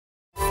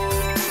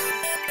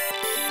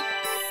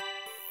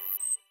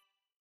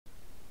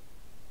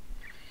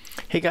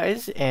Hey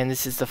guys, and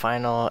this is the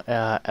final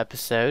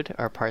episode,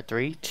 or part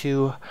 3,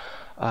 to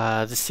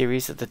the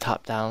series of the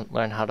top-down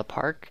Learn How to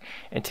Park.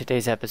 In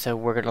today's episode,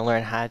 we're going to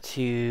learn how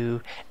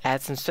to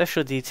add some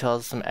special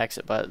details, some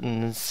exit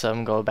buttons,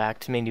 some go back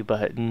to menu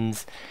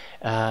buttons,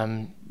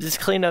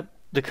 just clean up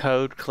the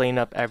code, clean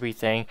up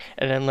everything,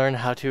 and then learn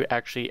how to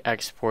actually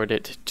export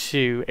it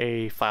to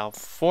a file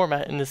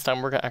format. And this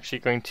time we're actually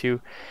going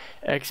to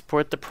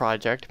export the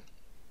project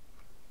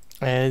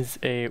as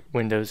a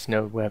Windows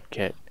Node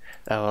WebKit.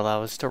 That will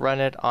allow us to run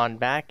it on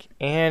Mac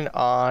and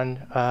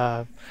on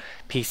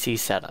PC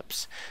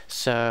setups.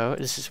 So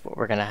this is what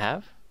we're going to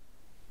have.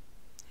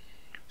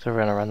 So we're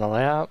going to run the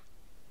layout,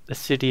 the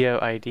studio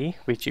ID,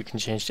 which you can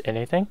change to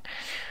anything,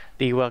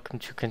 the Welcome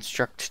to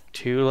Construct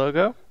 2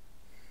 logo,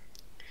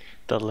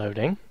 the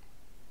loading,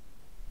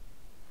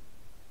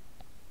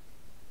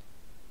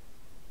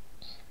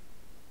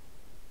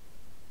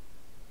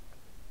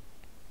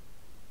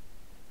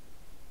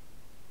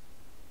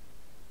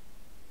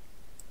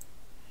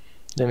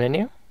 the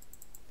menu,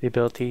 the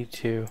ability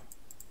to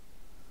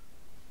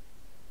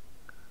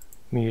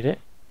mute it,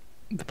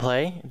 the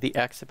play, the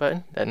exit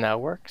button that now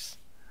works.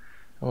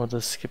 And we'll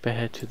just skip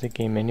ahead to the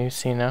game menu,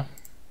 see now.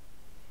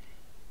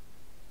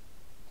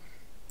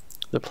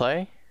 The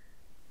play,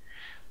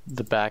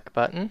 the back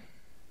button,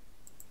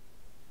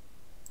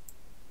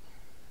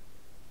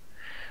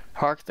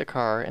 park the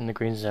car in the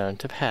green zone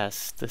to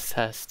pass this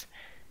test.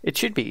 It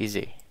should be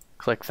easy.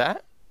 Click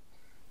that.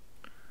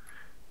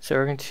 So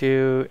we're going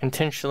to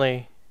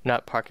intentionally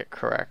not park it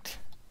correct.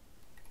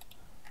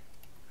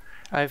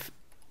 I've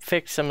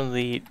fixed some of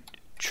the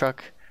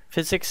truck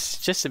physics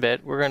just a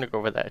bit. We're going to go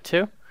over that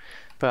too.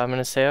 But I'm going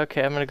to say,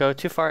 okay, I'm going to go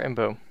too far, and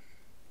boom.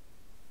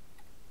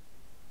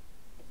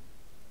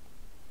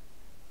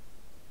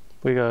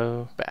 We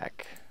go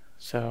back.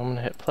 So I'm going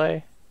to hit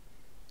play.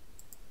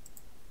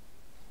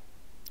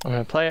 I'm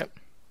going to play it.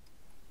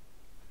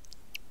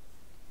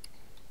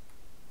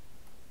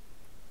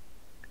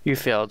 You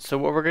failed. So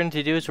what we're going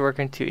to do is we're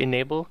going to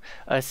enable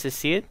us to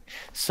see it.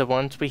 So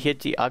once we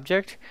hit the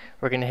object,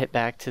 we're going to hit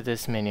back to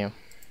this menu.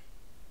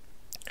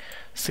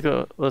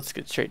 So let's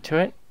get straight to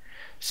it.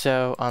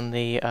 So on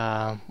the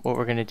what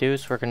we're going to do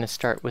is we're going to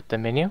start with the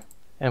menu,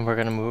 and we're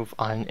going to move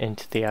on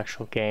into the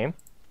actual game.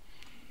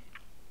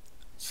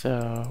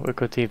 So we'll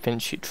go to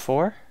Event Sheet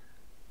 4.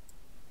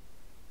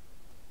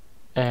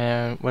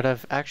 And what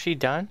I've actually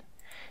done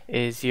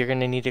is you're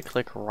going to need to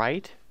click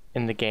right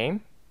in the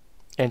game,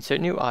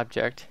 insert new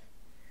object,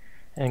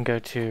 and go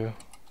to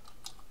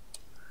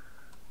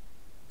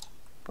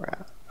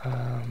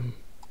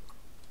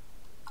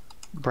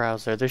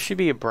browser. There should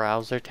be a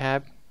browser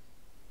tab.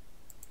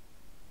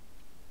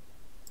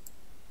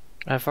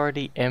 I've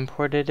already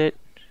imported it,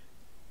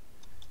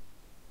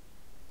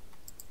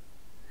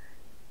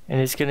 and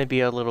it's going to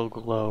be a little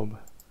globe,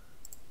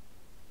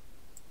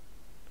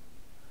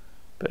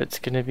 but it's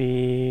going to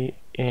be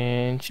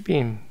in, should be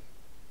in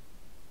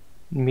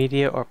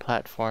media or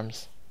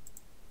platforms.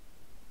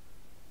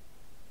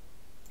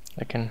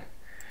 I can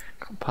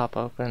pop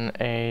open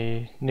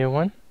a new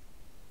one,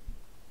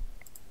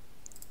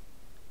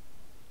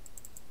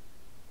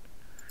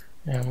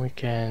 and we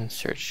can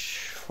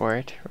search for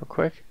it real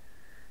quick.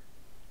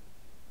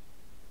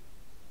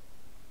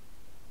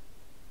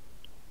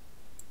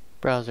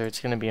 Browser, it's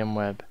going to be in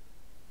web.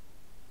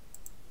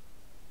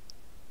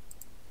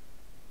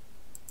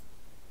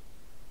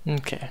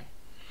 Okay,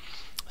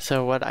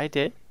 so what I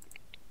did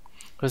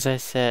was I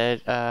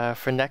said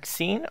for next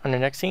scene, on the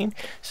next scene,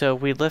 so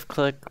we left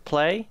click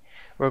play,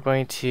 we're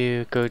going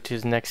to go to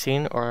the next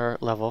scene or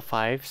level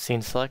 5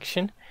 scene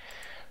selection.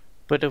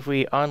 But if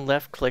we on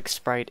left click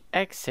sprite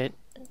exit,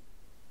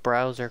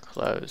 browser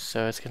close.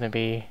 So it's going to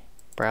be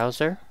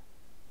browser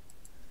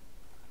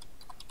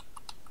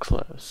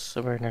close.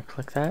 So we're going to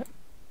click that,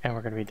 and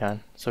we're going to be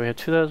done. So we have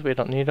two of those, we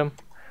don't need them.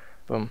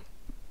 Boom.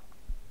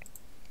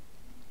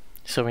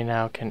 So we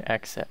now can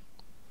exit.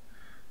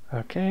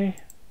 Okay.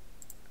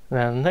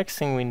 Now the next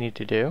thing we need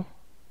to do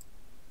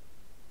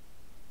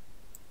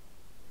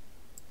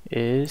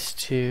is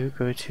to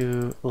go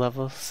to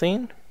level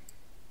scene.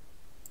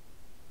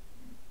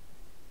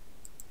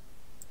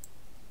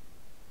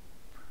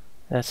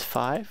 That's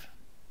 5.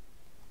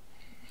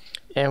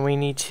 And we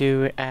need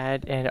to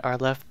add in our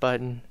left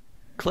button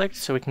clicked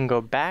so we can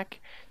go back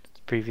to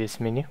the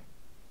previous menu.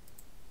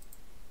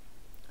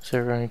 So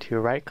we're going to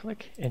right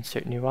click,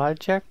 insert new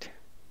object.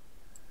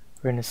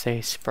 We're going to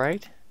say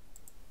sprite.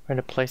 We're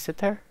going to place it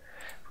there.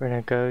 We're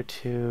going to go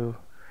to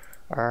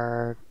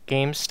our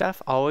game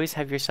stuff. Always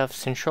have yourself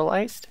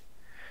centralized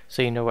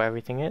so you know where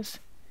everything is.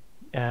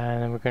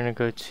 And then we're going to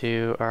go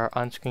to our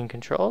on-screen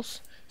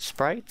controls,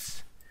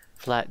 sprites,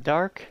 flat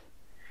dark,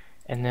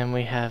 and then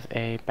we have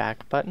a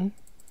back button.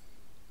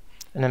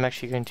 And I'm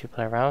actually going to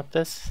play around with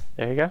this.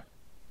 There you go.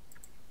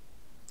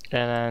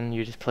 And then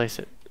you just place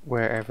it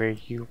wherever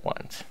you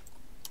want.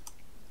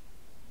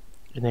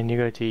 And then you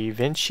go to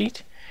event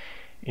sheet,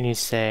 and you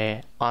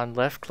say on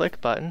left click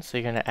button, so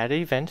you're going to add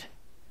an event,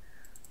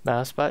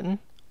 mouse button,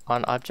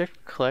 on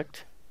object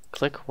clicked,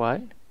 click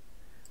what?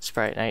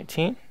 Sprite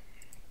 19.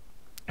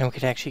 And we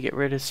can actually get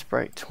rid of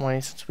sprite 20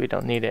 since we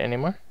don't need it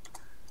anymore.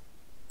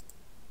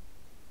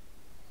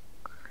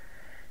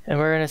 And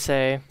we're going to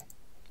say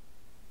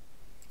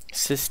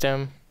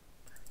system,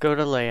 go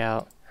to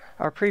layout.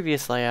 Our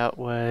previous layout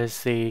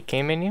was the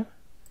game menu.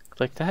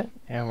 Click that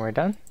and we're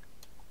done.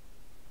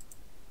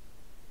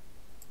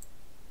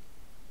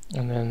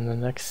 And then the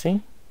next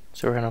scene.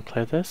 So we're going to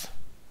play this.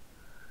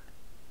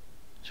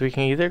 So we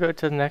can either go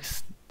to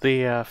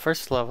the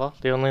first level,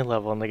 the only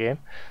level in the game,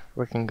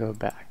 or we can go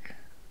back.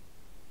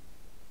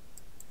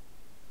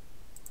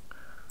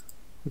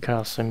 We can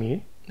also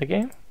mute the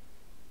game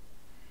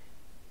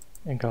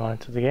and go on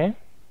to the game.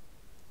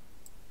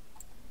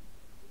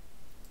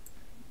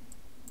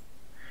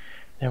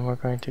 Then we're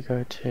going to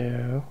go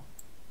to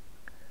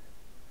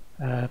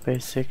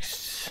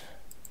basics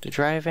to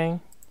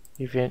driving,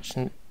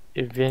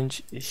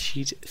 event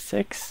sheet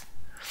 6.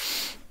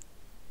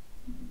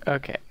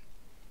 Okay.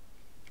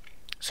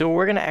 So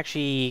we're going to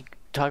actually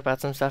talk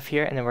about some stuff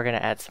here, and then we're going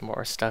to add some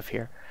more stuff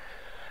here.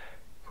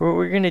 What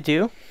we're going to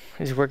do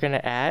is we're going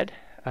to add,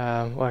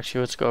 well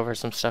actually let's go over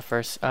some stuff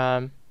first.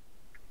 So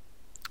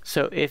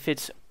if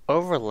it's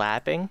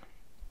overlapping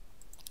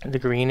the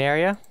green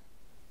area,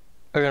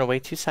 we're going to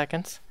wait 2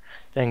 seconds,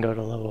 then go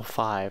to level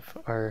 5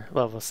 or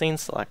level scene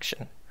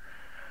selection.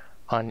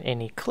 On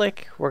any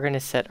click, we're going to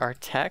set our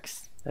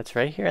text that's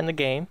right here in the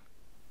game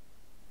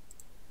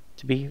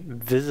to be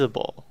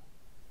visible.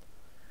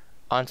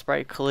 On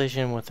sprite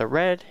collision with a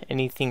red,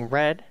 anything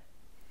red,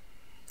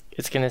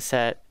 it's going to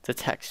set the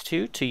text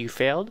to you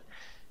failed.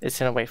 It's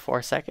going to wait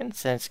 4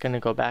 seconds and it's going to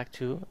go back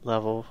to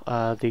level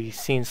the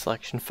scene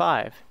selection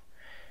 5.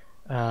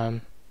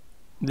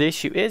 The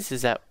issue is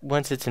that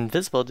once it's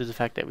invisible due to the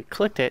fact that we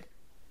clicked it,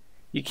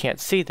 you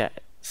can't see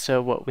that.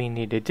 So what we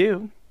need to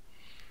do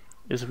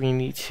is we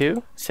need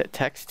to set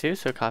text to,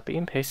 so copy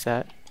and paste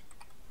that,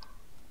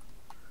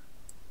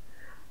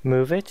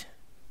 move it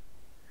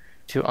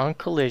to on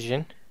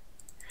collision,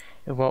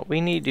 and what we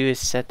need to do is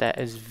set that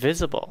as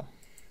visible.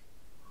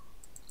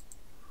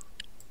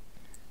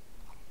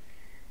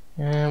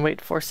 And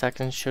wait 4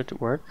 seconds,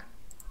 should work.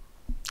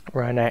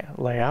 Run a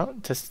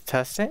layout to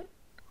test it.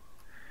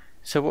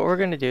 So what we're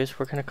going to do is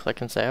we're going to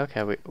click and say,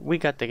 okay, we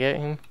got the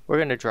game, we're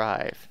going to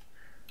drive.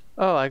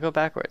 Oh, I go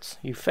backwards.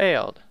 You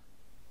failed.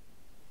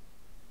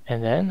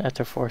 And then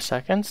after 4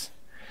 seconds,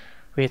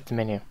 we hit the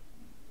menu.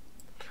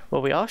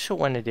 What we also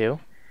want to do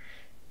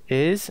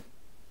is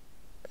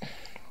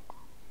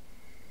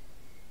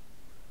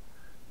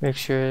make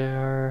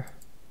sure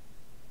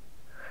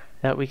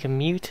that we can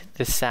mute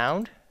the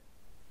sound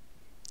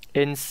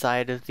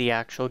inside of the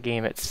actual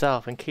game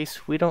itself in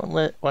case we don't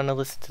want to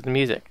listen to the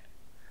music.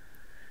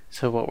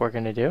 So what we're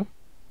going to do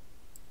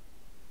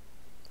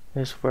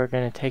is we're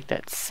going to take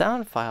that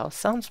sound file,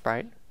 sound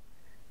sprite,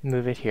 and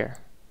move it here.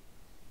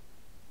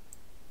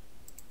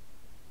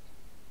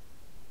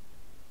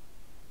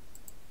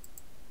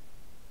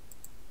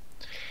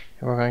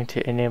 And we're going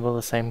to enable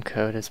the same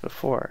code as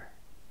before.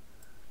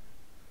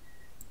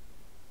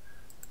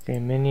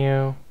 Game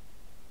menu.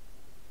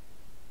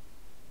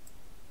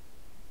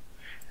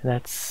 And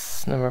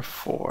that's number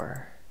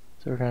 4.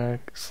 So we're going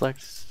to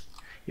select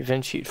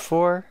event sheet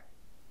 4.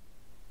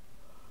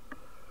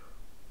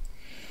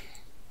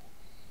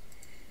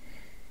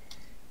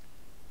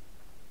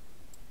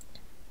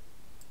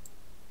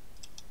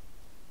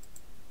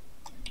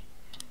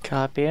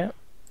 Copy it.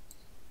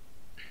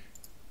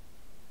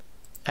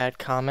 Add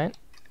comment.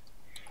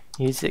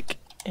 Music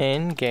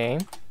in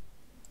game.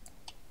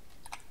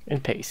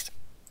 And paste.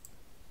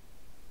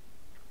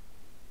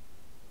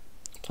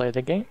 Play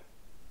the game.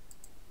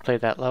 Play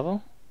that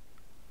level.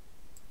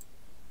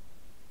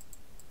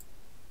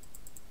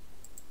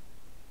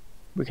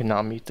 We can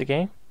now mute the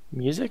game.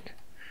 Music.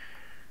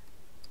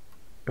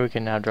 We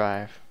can now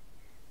drive.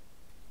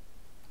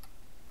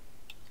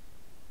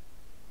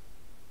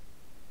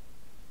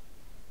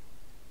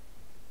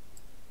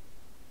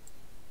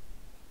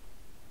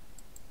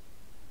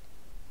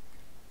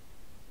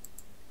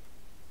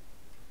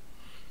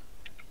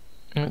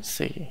 Let's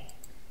see.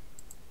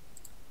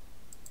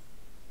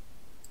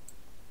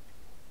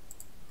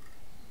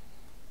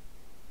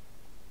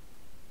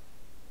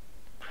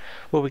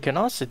 What we can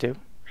also do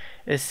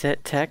is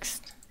set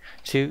text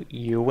to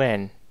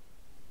UN.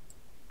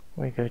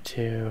 We go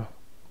to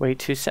wait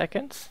 2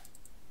 seconds.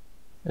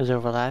 Is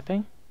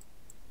overlapping.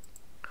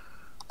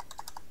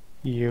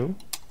 UN.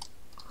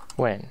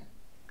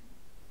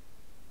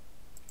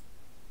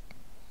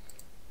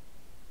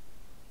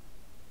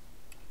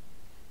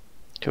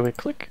 Do we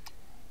click?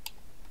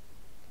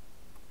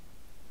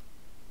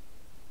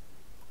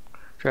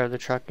 Drive the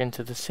truck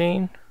into the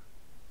scene.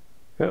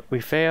 Oh,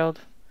 we failed.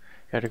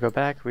 Gotta go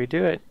back,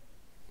 redo it.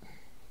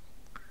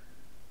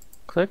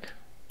 Click.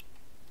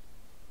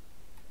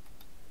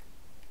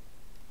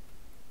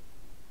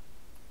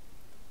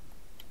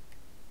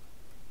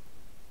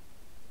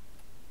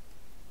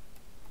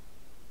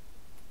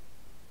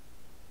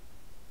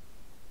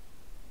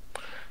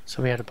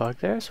 So we had a bug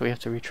there, so we have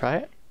to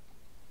retry it.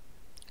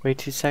 Wait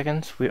 2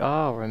 seconds.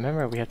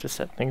 Remember we have to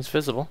set things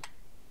visible.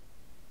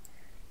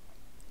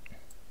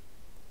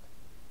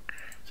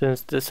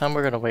 Since this time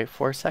we're going to wait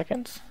 4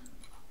 seconds.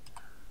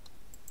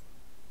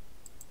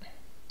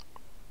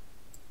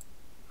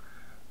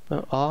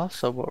 But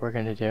also what we're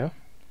going to do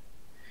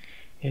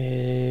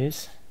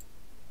is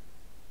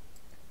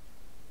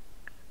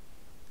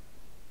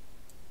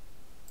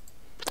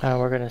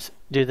we're going to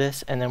do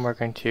this, and then we're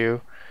going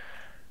to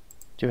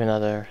do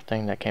another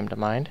thing that came to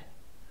mind.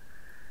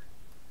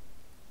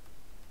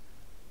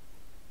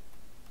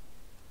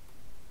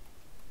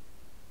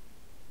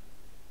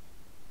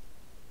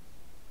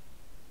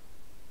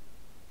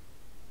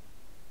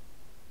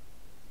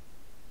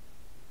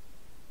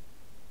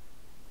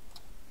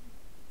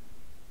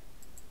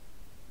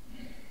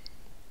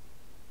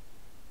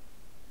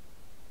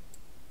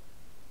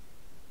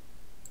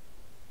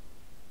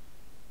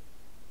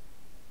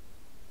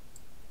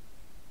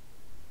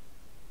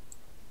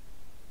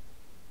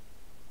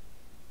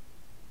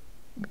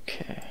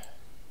 Okay.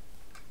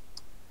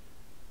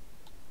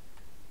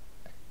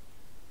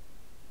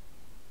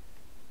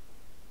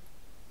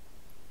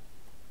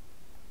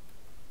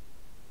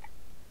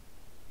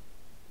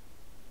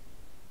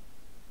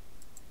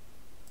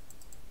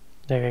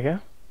 There we go.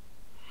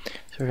 So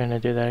we're going to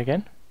do that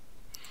again.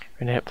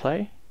 We're going to hit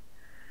play.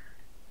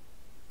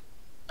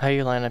 How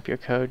you line up your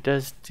code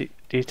does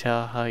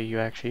detail how you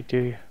actually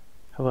do,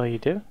 how well you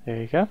do. There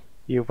you go.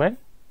 You win.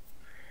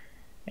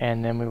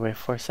 And then we wait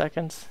 4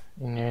 seconds,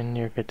 and then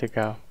you're good to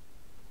go.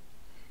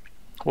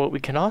 What we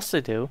can also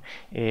do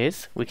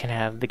is we can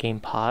have the game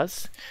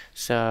pause.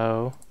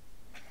 So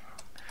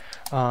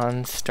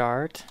on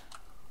start,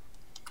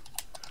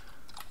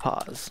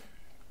 pause,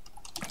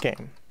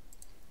 game.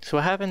 So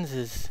what happens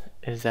is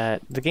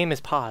that the game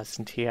is paused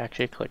until you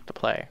actually click the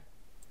play.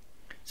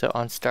 So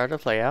on start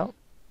of layout,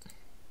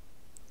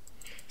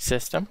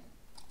 system,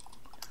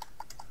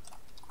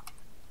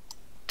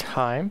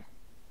 time,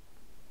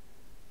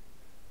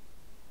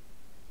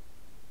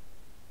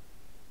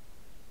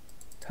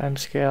 time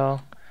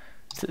scale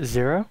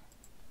 0,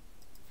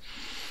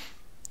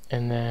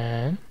 and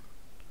then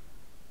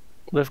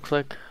left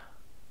click.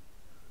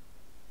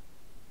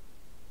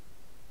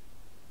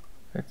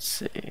 Let's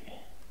see.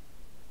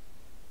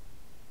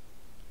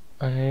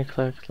 On any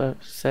click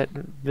left, set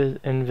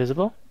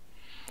invisible.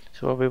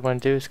 So what we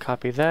want to do is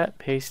copy that,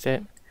 paste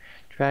it,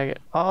 drag it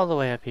all the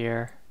way up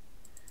here.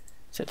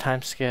 Set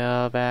time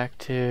scale back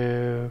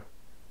to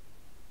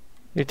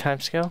new time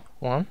scale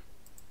 1.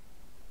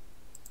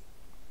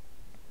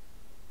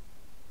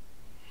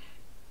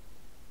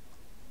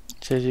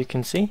 So as you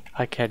can see,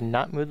 I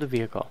cannot move the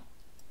vehicle.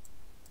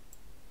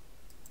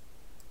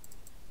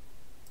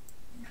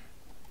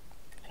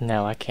 And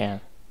now I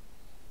can.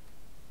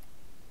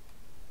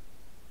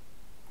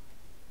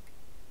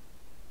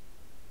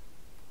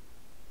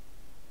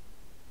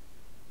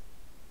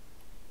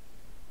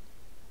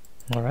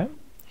 Alright,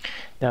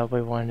 now what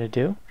we want to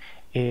do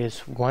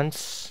is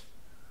once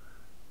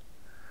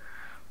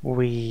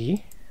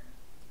we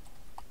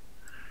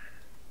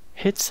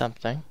hit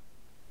something,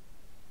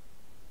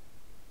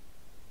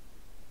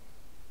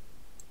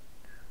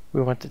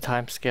 we want the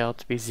time scale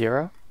to be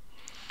 0,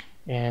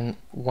 and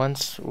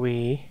once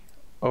we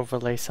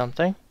overlay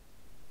something,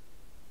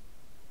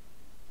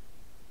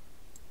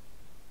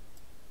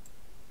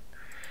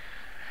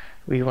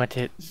 we want to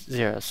hit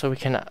 0. So we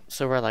can,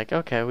 so we're like,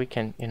 okay, we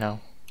can, you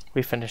know,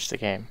 we finished the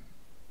game.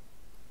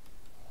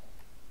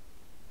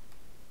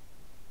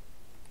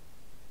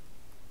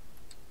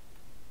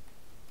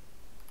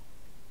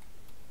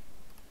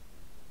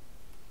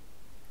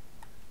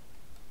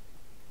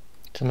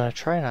 So I'm gonna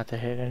try not to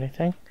hit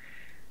anything.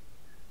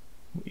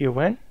 You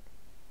win.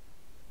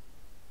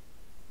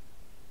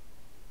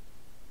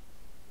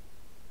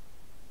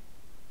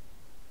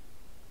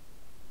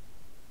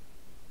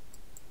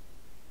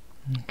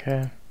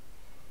 Okay.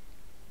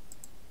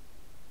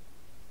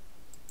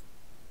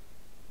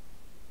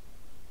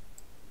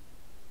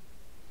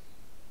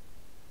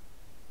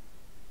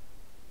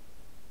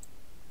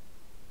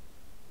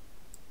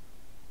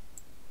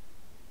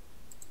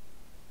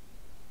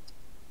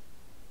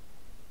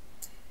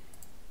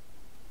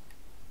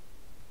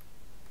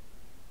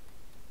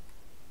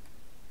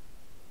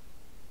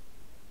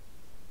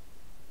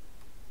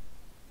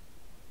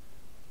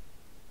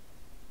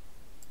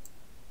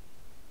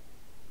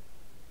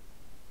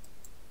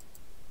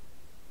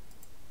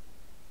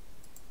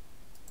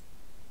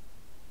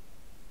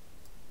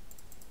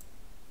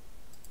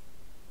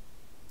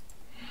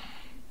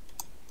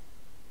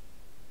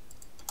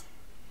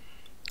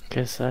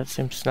 Guess that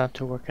seems not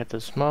to work at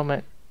this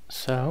moment,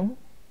 so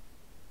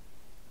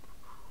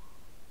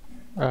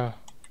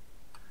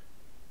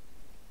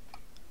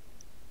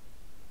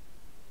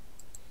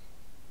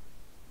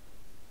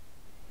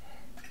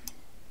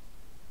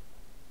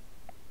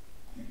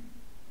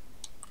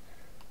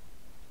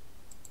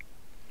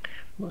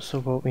so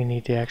what we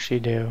need to actually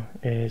do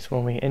is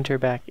when we enter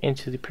back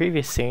into the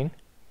previous scene,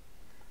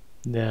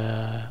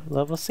 the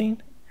level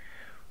scene,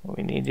 what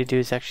we need to do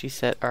is actually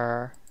set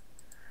our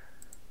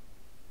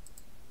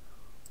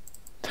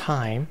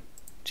time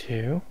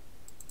to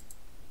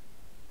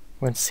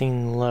when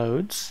scene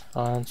loads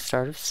on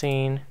start of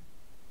scene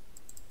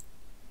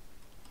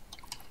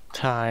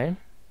time,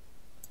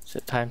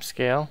 set time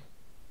scale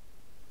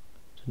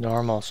to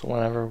normal, so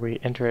whenever we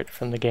enter it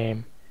from the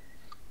game,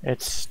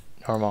 it's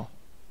normal.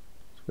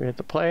 So we hit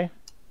the play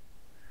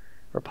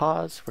or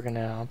pause. We're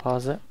gonna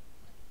unpause it.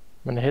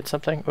 I'm gonna hit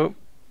something. Oop,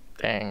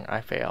 dang,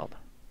 I failed.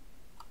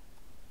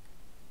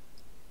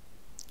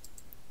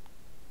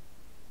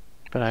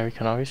 But I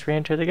can always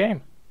re-enter the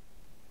game.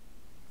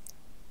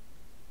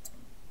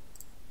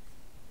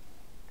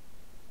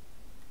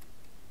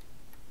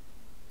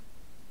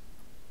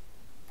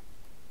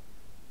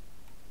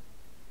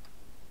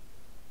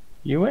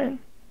 You win.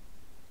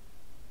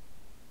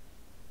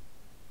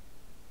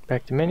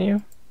 Back to menu.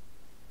 I'm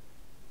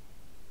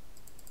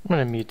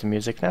gonna mute the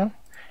music now.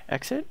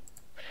 Exit.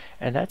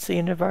 And that's the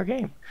end of our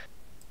game.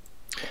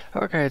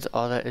 Alright guys,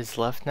 all that is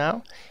left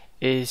now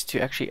is to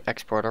actually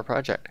export our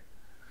project.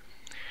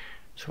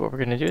 So what we're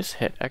gonna do is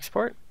hit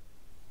export.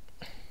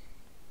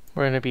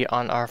 We're gonna be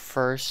on our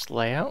first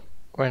layout.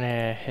 We're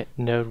gonna hit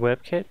Node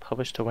WebKit,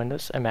 publish to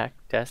Windows and Mac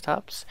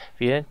desktops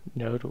via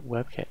Node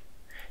WebKit.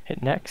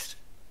 Hit next.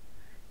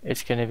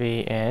 It's going to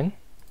be in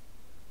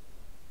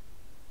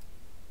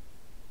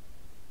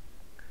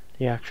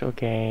the actual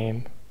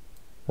game,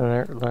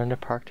 learn to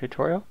park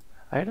tutorial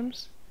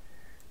items,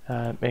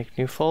 make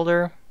new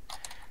folder,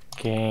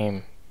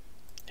 game,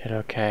 hit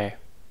OK.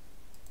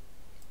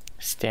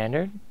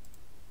 Standard.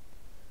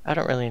 I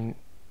don't really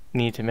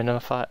need to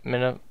minify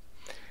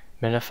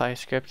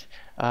script.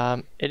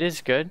 It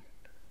is good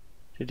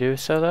to do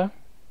so though.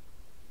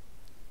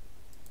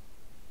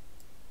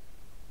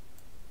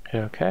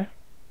 Hit OK.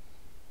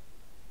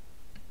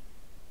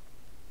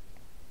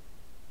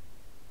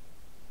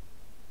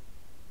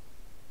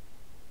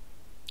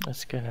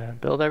 It's gonna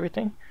build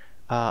everything.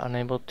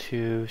 Unable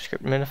to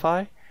script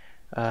minify.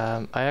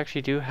 I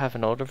actually do have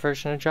an older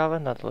version of Java,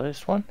 not the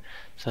latest one,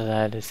 so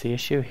that is the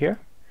issue here.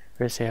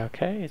 We're gonna say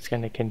okay, it's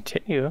gonna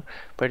continue,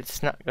 but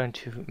it's not going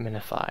to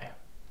minify.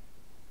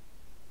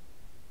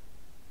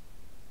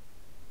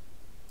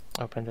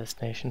 Open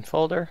destination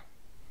folder.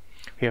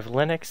 We have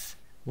Linux,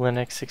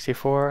 Linux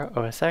 64,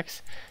 OS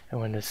X,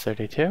 and Windows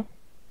 32.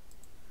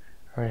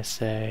 We're gonna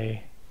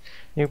say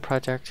new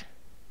project,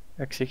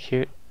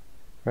 execute.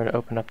 We're going to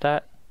open up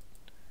that.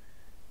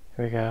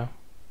 Here we go.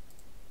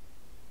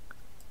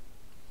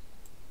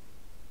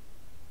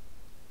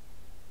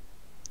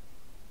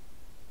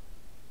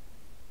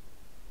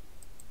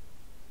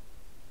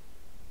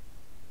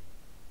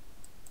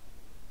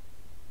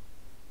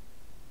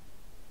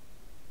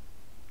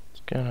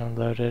 It's going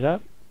to load it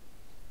up.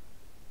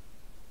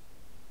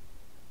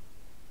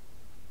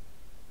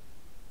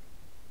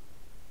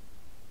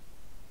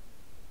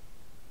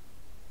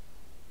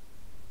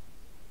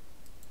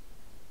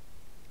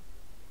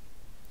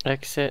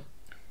 Exit,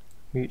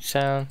 mute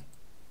sound,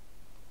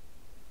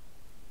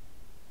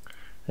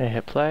 and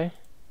hit play.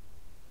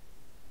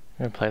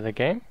 I'm gonna play the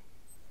game.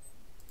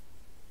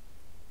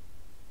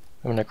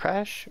 I'm gonna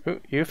crash. Ooh,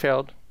 you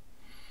failed.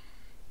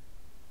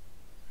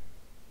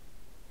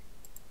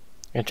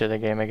 Enter the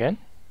game again.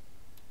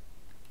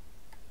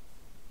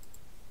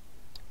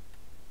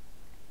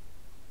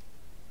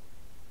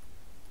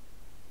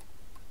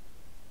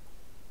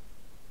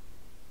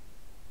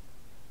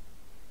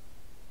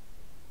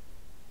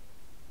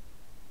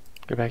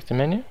 Go back to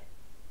menu,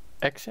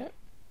 exit,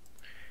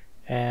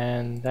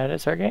 and that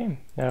is our game.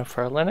 Now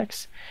for our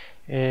Linux,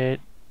 it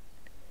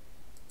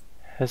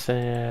has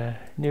a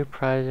new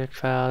project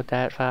file,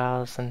 dat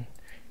files, and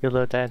you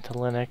load that into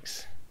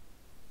Linux.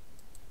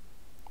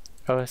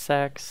 OS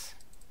X,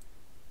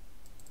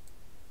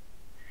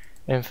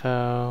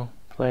 info,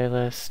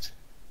 playlist,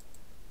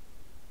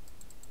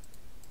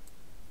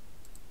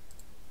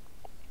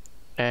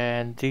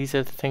 and these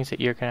are the things that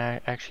you're going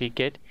to actually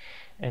get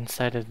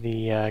inside of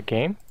the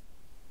game.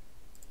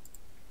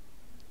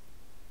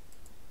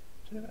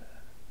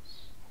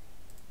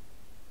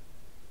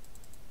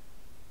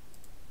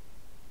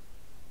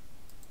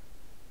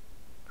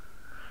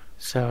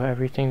 So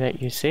everything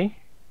that you see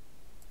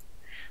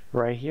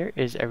right here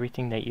is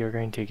everything that you're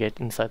going to get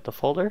inside the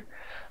folder.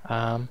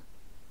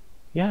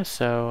 Yeah,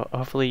 so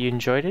hopefully you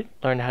enjoyed it,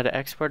 learned how to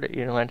export it,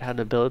 you learned how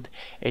to build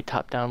a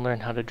top-down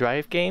learn how to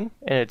drive game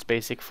in its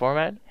basic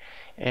format,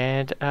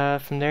 and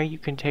from there you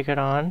can take it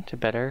on to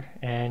better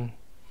and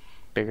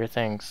bigger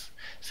things.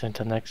 So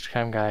until next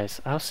time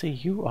guys, I'll see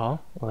you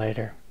all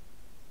later.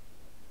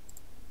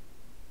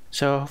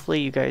 So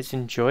hopefully you guys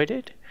enjoyed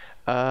it.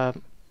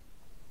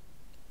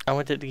 I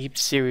wanted to keep the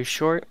series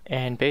short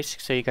and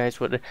basic so you guys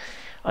would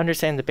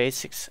understand the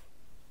basics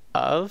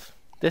of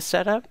this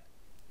setup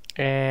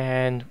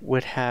and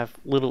would have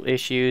little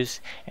issues,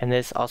 and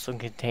this also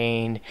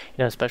contained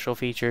special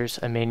features,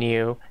 a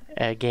menu,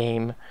 a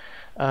game,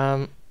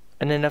 and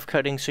enough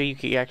coding so you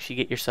could actually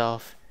get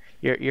yourself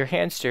your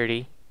hands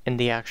dirty in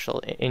the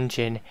actual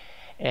engine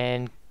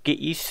and get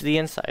used to the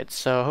insides.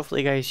 So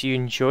hopefully guys you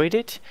enjoyed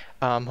it.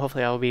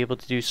 Hopefully I'll be able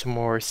to do some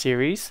more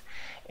series,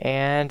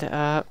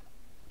 and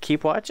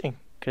keep watching,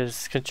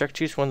 because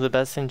Construct2 is one of the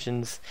best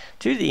engines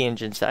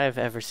I've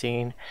ever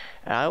seen.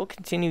 I will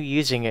continue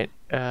using it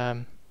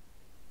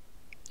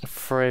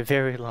for a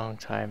very long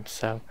time.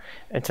 So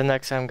until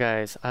next time,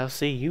 guys, I'll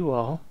see you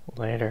all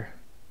later.